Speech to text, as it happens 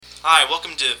Hi,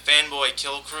 welcome to Fanboy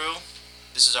Kill Crew.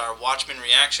 This is our Watchmen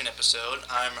reaction episode.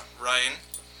 I'm Ryan.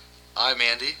 I'm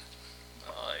Andy.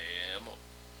 I am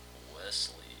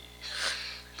Wesley.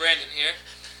 Brandon here.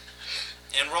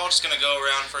 And we're all just going to go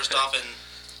around first off and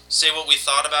say what we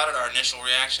thought about it, our initial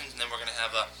reactions, and then we're going to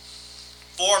have a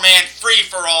four-man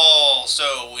free-for-all.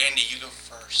 So, Andy, you go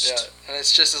first. Yeah, and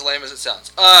it's just as lame as it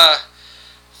sounds.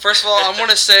 First of all, I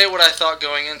want to say what I thought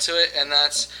going into it, and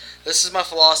this is my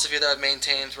philosophy that I've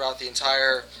maintained throughout the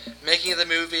entire making of the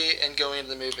movie and going into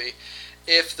the movie.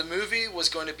 If the movie was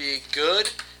going to be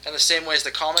good in the same way as the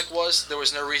comic was, there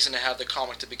was no reason to have the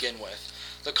comic to begin with.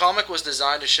 The comic was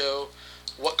designed to show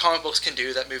what comic books can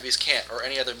do that movies can't, or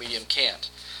any other medium can't.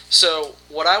 So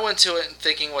what I went to it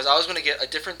thinking was I was going to get a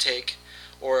different take,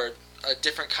 or a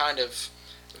different kind of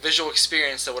visual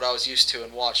experience than what I was used to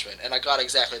in Watchmen, and I got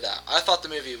exactly that. I thought the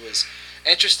movie was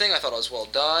interesting. I thought it was well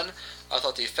done. I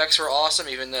thought the effects were awesome,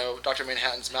 even though Dr.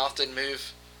 Manhattan's mouth didn't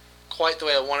move quite the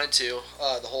way I wanted to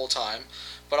the whole time.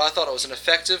 But I thought it was an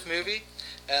effective movie,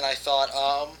 and I thought,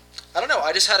 I don't know,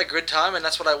 I just had a good time, and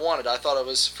that's what I wanted. I thought it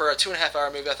was, for a 2.5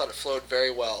 hour movie, I thought it flowed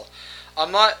very well.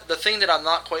 The thing that I'm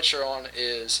not quite sure on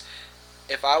is,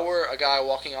 if I were a guy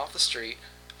walking off the street,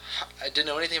 I didn't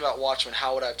know anything about Watchmen,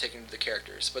 how would I have taken to the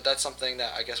characters? But that's something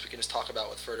that I guess we can just talk about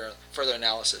with further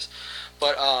analysis.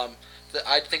 But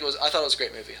I thought it was a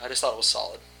great movie. I just thought it was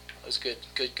solid. It was a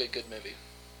good movie.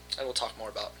 And we'll talk more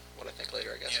about what I think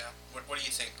later, I guess. Yeah. What do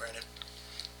you think, Brandon?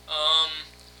 I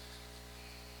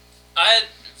had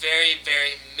very,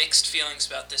 very mixed feelings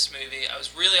about this movie. I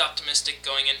was really optimistic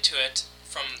going into it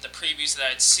from the previews that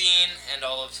I'd seen and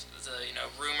all of the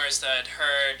rumors that I'd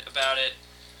heard about it.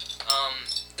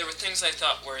 There were things I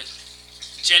thought were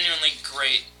genuinely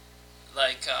great.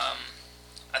 Like,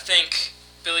 I think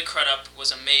Billy Crudup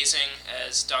was amazing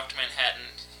as Dr.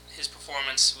 Manhattan. His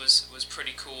performance was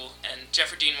pretty cool, and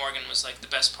Jeffrey Dean Morgan was like the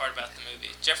best part about the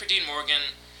movie. Jeffrey Dean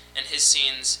Morgan and his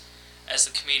scenes as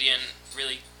the comedian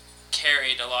really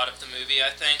carried a lot of the movie, I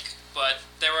think. But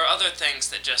there were other things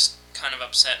that just kind of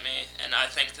upset me, and I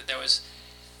think that there was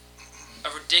a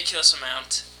ridiculous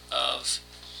amount of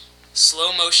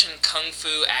slow motion kung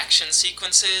fu action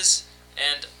sequences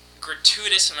and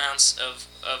gratuitous amounts of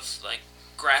like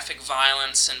graphic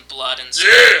violence and blood and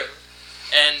stuff. Yeah!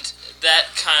 And that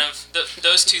kind of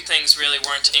those two things really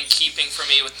weren't in keeping for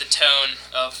me with the tone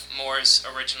of Moore's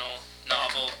original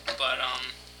novel. But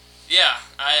yeah,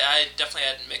 I definitely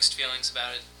had mixed feelings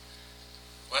about it.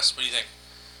 Wes, what do you think?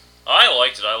 I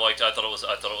liked it. I thought it was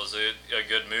a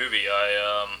good movie.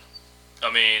 I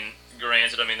mean,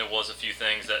 granted, there was a few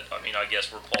things that I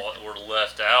guess were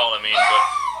left out.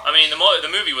 But the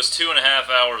movie was 2.5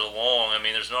 hours long.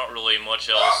 There's not really much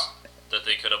else that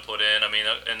they could have put in. And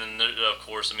then of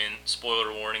course,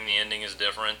 spoiler warning: the ending is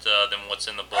different than what's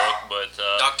in the book. But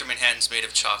Dr. Manhattan's made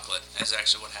of chocolate, is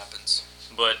actually what happens.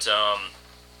 But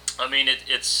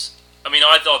it's.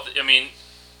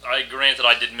 Granted,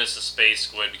 I did miss the space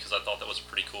squid because I thought that was a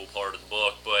pretty cool part of the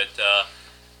book. But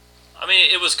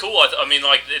it was cool.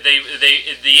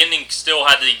 The ending still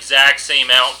had the exact same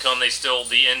outcome.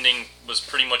 The ending was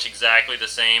pretty much exactly the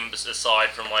same, aside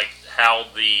from like how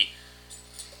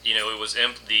it was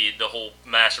the whole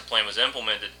master plan was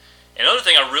implemented. Another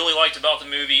thing I really liked about the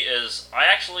movie is I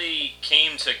actually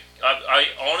came to. I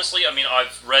honestly,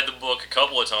 I've read the book a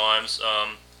couple of times.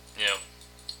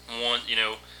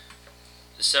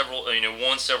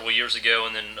 Once several years ago,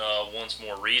 and then once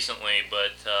more recently.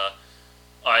 But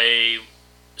I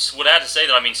would have to say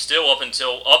that still up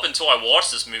until I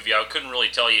watched this movie, I couldn't really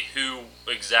tell you who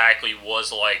exactly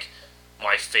was like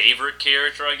my favorite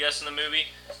character, I guess, in the movie,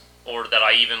 or that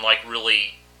I even like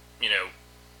really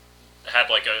had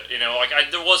like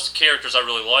there was characters I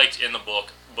really liked in the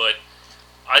book, but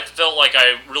I felt like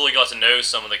I really got to know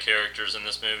some of the characters in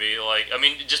this movie.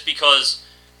 Just because.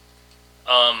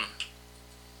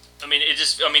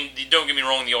 Don't get me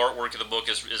wrong. The artwork of the book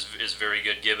is very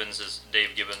good.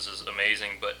 Dave Gibbons is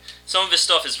amazing, but some of his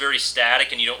stuff is very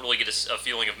static, and you don't really get a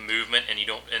feeling of movement, and you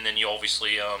don't. And then you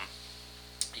obviously,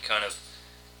 you kind of.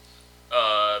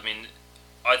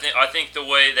 I think the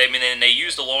way they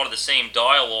used a lot of the same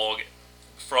dialogue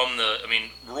from the.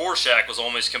 Rorschach was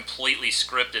almost completely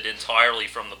scripted entirely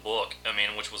from the book.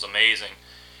 Which was amazing.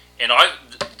 And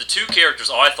the two characters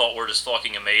I thought were just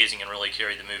fucking amazing and really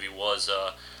carried the movie was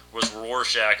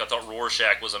Rorschach. I thought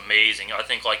Rorschach was amazing. I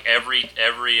think like every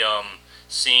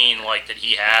scene like that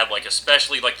he had, like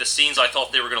especially like the scenes I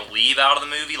thought they were gonna leave out of the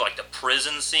movie, like the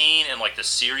prison scene and like the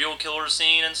serial killer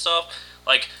scene and stuff.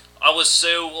 Like I was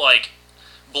so like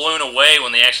blown away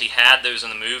when they actually had those in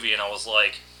the movie, and I was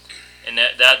like, and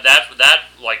that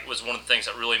like was one of the things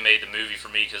that really made the movie for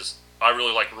me, because I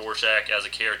really like Rorschach as a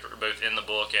character, both in the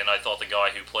book, and I thought the guy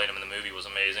who played him in the movie was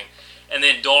amazing. And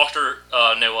then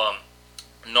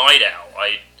Night Owl.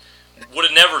 I would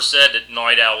have never said that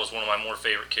Night Owl was one of my more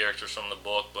favorite characters from the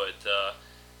book, but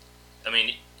I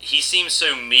mean, he seems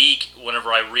so meek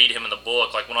whenever I read him in the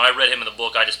book. Like when I read him in the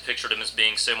book, I just pictured him as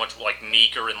being so much like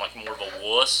meeker and like more of a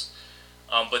wuss.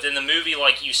 But in the movie,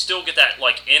 like you still get that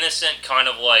like innocent kind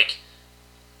of like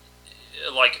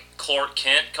Clark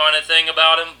Kent kind of thing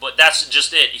about him. But that's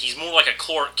just it. He's more like a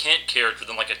Clark Kent character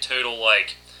than like a total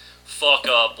like fuck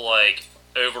up like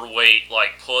overweight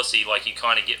like pussy like you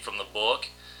kind of get from the book.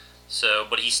 So,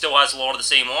 but he still has a lot of the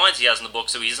same lines he has in the book,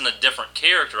 so he isn't a different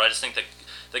character. I just think that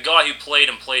the guy who played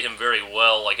him very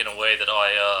well, like in a way that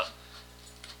I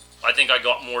think I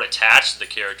got more attached to the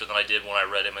character than I did when I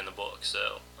read him in the book.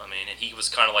 So, I mean, and he was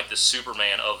kind of like the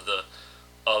Superman of the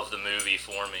movie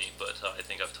for me. But I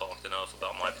think I've talked enough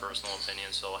about my personal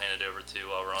opinion, so I'll hand it over to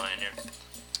Ryan here.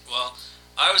 Well,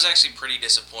 I was actually pretty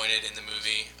disappointed in the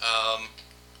movie.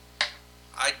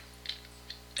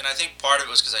 I think part of it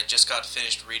was because I just got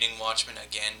finished reading Watchmen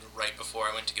again right before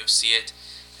I went to go see it.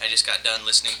 I just got done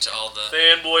listening to all the...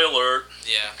 Fanboy alert.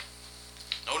 Yeah.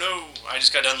 Oh no! I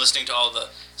just got done listening to all the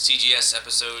CGS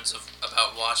episodes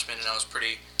about Watchmen, and I was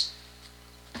pretty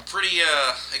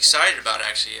excited about it,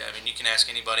 actually. I mean, you can ask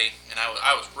anybody, and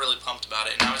I was really pumped about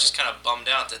it, and I was just kind of bummed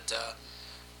out that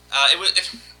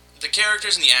the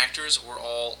characters and the actors were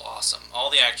all awesome. All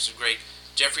the actors were great.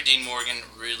 Jeffrey Dean Morgan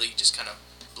really just kind of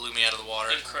blew me out of the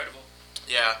water. Incredible.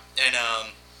 Yeah, and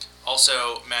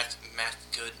also Matthew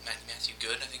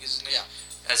Good, I think is his name. Yeah.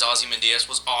 As Ozymandias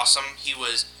was awesome. He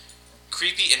was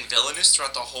creepy and villainous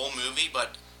throughout the whole movie,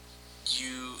 but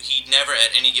he never at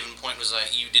any given point was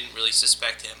like, you didn't really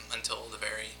suspect him until the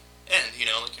very end,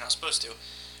 like you're not supposed to.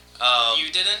 You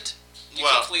didn't?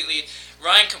 Well,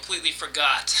 Ryan completely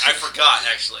forgot. I forgot,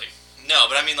 actually. No,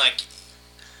 but I mean, like,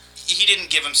 he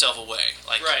didn't give himself away,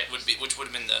 like, right. Which would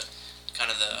have been the kind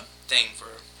of the thing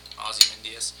for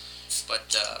Ozymandias.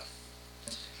 But,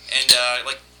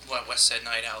 like what Wes said,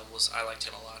 Night Owl I liked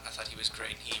him a lot. I thought he was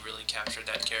great. He really captured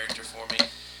that character for me.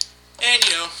 And,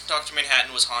 Dr.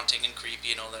 Manhattan was haunting and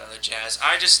creepy and all that other jazz.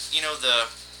 I just, the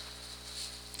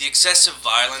excessive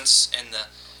violence and the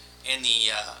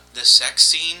sex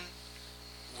scene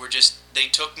were just, they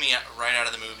took me right out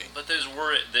of the movie. But those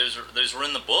were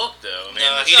in the book, though. I mean,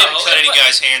 No, he didn't cut any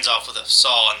guy's hands off with a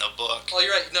saw in the book. Oh,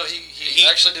 you're right. No, he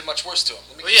actually did much worse to him.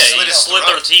 Well, yeah,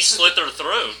 he slit their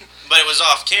throat. But it was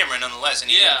off camera nonetheless, and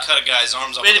he didn't cut a guy's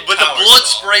arms off. But the blood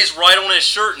sprays right on his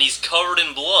shirt, and he's covered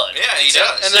in blood. Yeah, he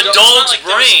does. And the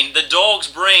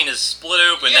dog's brain is split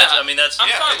open. Yeah, I'm fine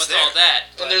with all that.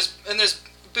 And there's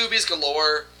boobies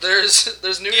galore. There's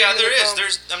nudity. Yeah, there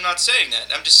is. I'm not saying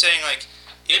that. I'm just saying like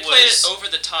They played it over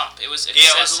the top. It was excessive.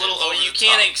 Yeah, it was a little over the top. You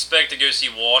can't expect to go see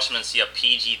Watchmen and see a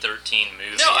PG-13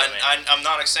 movie. No, I'm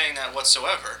not saying that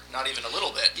whatsoever. Not even a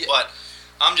little bit. Yeah. But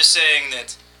I'm just saying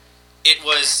that it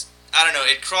was. I don't know.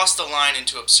 It crossed the line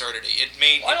into absurdity. I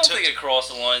don't think it crossed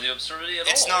the line into absurdity at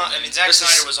all. It's not. I mean, Zack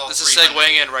Snyder was all. This is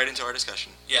segueing in right into our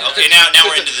discussion. Yeah. Okay. Now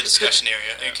we're into the discussion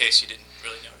area. In case you didn't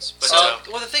really notice. But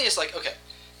well, the thing is, like, okay,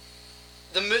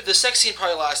 the sex scene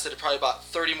probably lasted about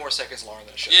 30 more seconds longer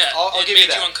than it should. Yeah. I'll give you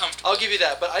that. You uncomfortable. I'll give you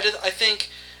that. But I think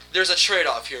there's a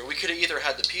trade-off here. We could have either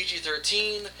had the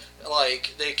PG-13,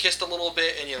 like they kissed a little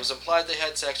bit, and it was implied they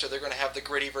had sex, or they're going to have the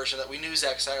gritty version that we knew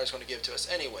Zack Snyder was going to give to us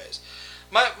anyways.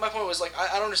 My point was, like,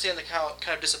 I don't understand the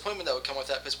kind of disappointment that would come with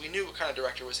that, because we knew what kind of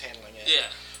director was handling it. Yeah.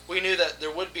 We knew that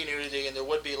there would be nudity and there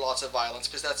would be lots of violence,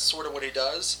 because that's sort of what he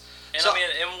does. And I mean,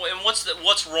 and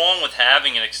what's wrong with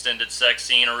having an extended sex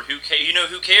scene, or who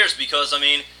cares? Because I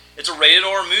mean, it's a rated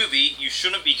R movie. You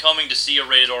shouldn't be coming to see a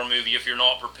rated R movie if you're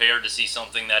not prepared to see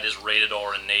something that is rated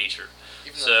R in nature.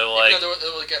 Even though it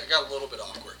got a little bit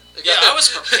awkward. Yeah, I was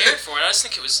prepared for it. I just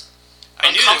think it was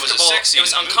uncomfortable. It was a sex scene. It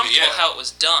was uncomfortable how it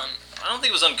was done. I don't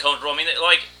think it was uncomfortable. I mean,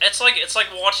 it's like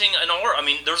watching an art. I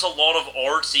mean, there's a lot of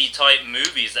artsy type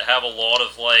movies that have a lot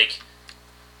of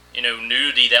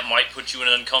nudity that might put you in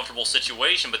an uncomfortable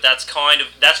situation. But that's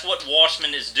what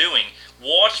Watchmen is doing.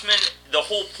 Watchmen, the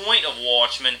whole point of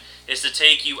Watchmen is to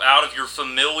take you out of your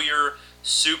familiar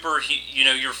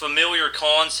your familiar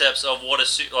concepts of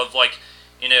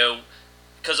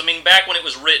because I mean, back when it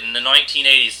was written, the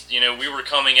 1980s, we were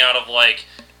coming out of the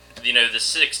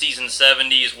 60s and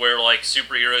 70s where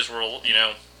superheroes were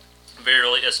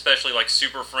very, especially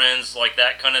Super Friends,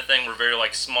 that kind of thing, were very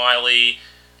smiley,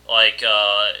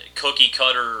 cookie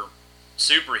cutter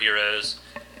superheroes,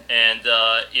 and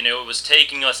it was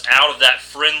taking us out of that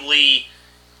friendly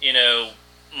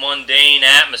mundane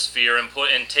atmosphere and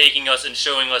taking us and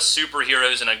showing us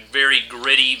superheroes in a very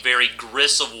gritty, very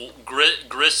grizzled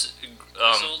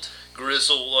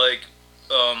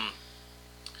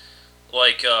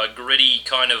gritty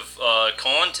kind of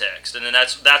context, and then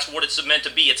that's what it's meant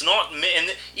to be. It's not,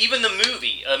 and even the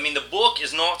movie. I mean, the book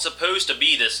is not supposed to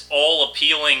be this all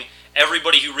appealing.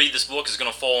 Everybody who read this book is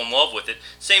going to fall in love with it.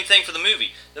 Same thing for the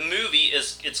movie. The movie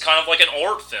it's kind of like an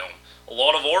art film. A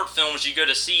lot of art films you go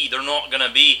to see, they're not going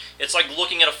to be. It's like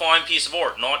looking at a fine piece of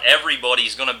art. Not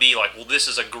everybody's going to be like, well, this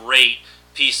is a great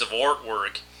piece of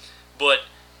artwork, but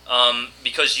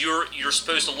because you're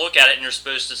supposed to look at it and you're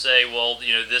supposed to say, well,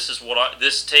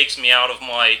 this takes me out of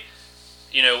my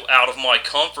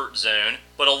comfort zone.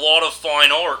 But a lot of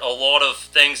fine art, a lot of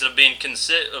things that have been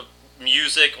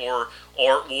music or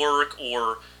artwork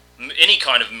or any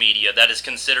kind of media that is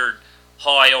considered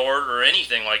high art or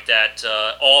anything like that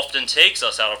often takes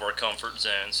us out of our comfort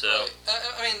zone. So right.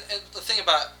 I mean, the thing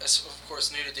about, of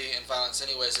course, nudity and violence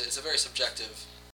anyways, it's a very subjective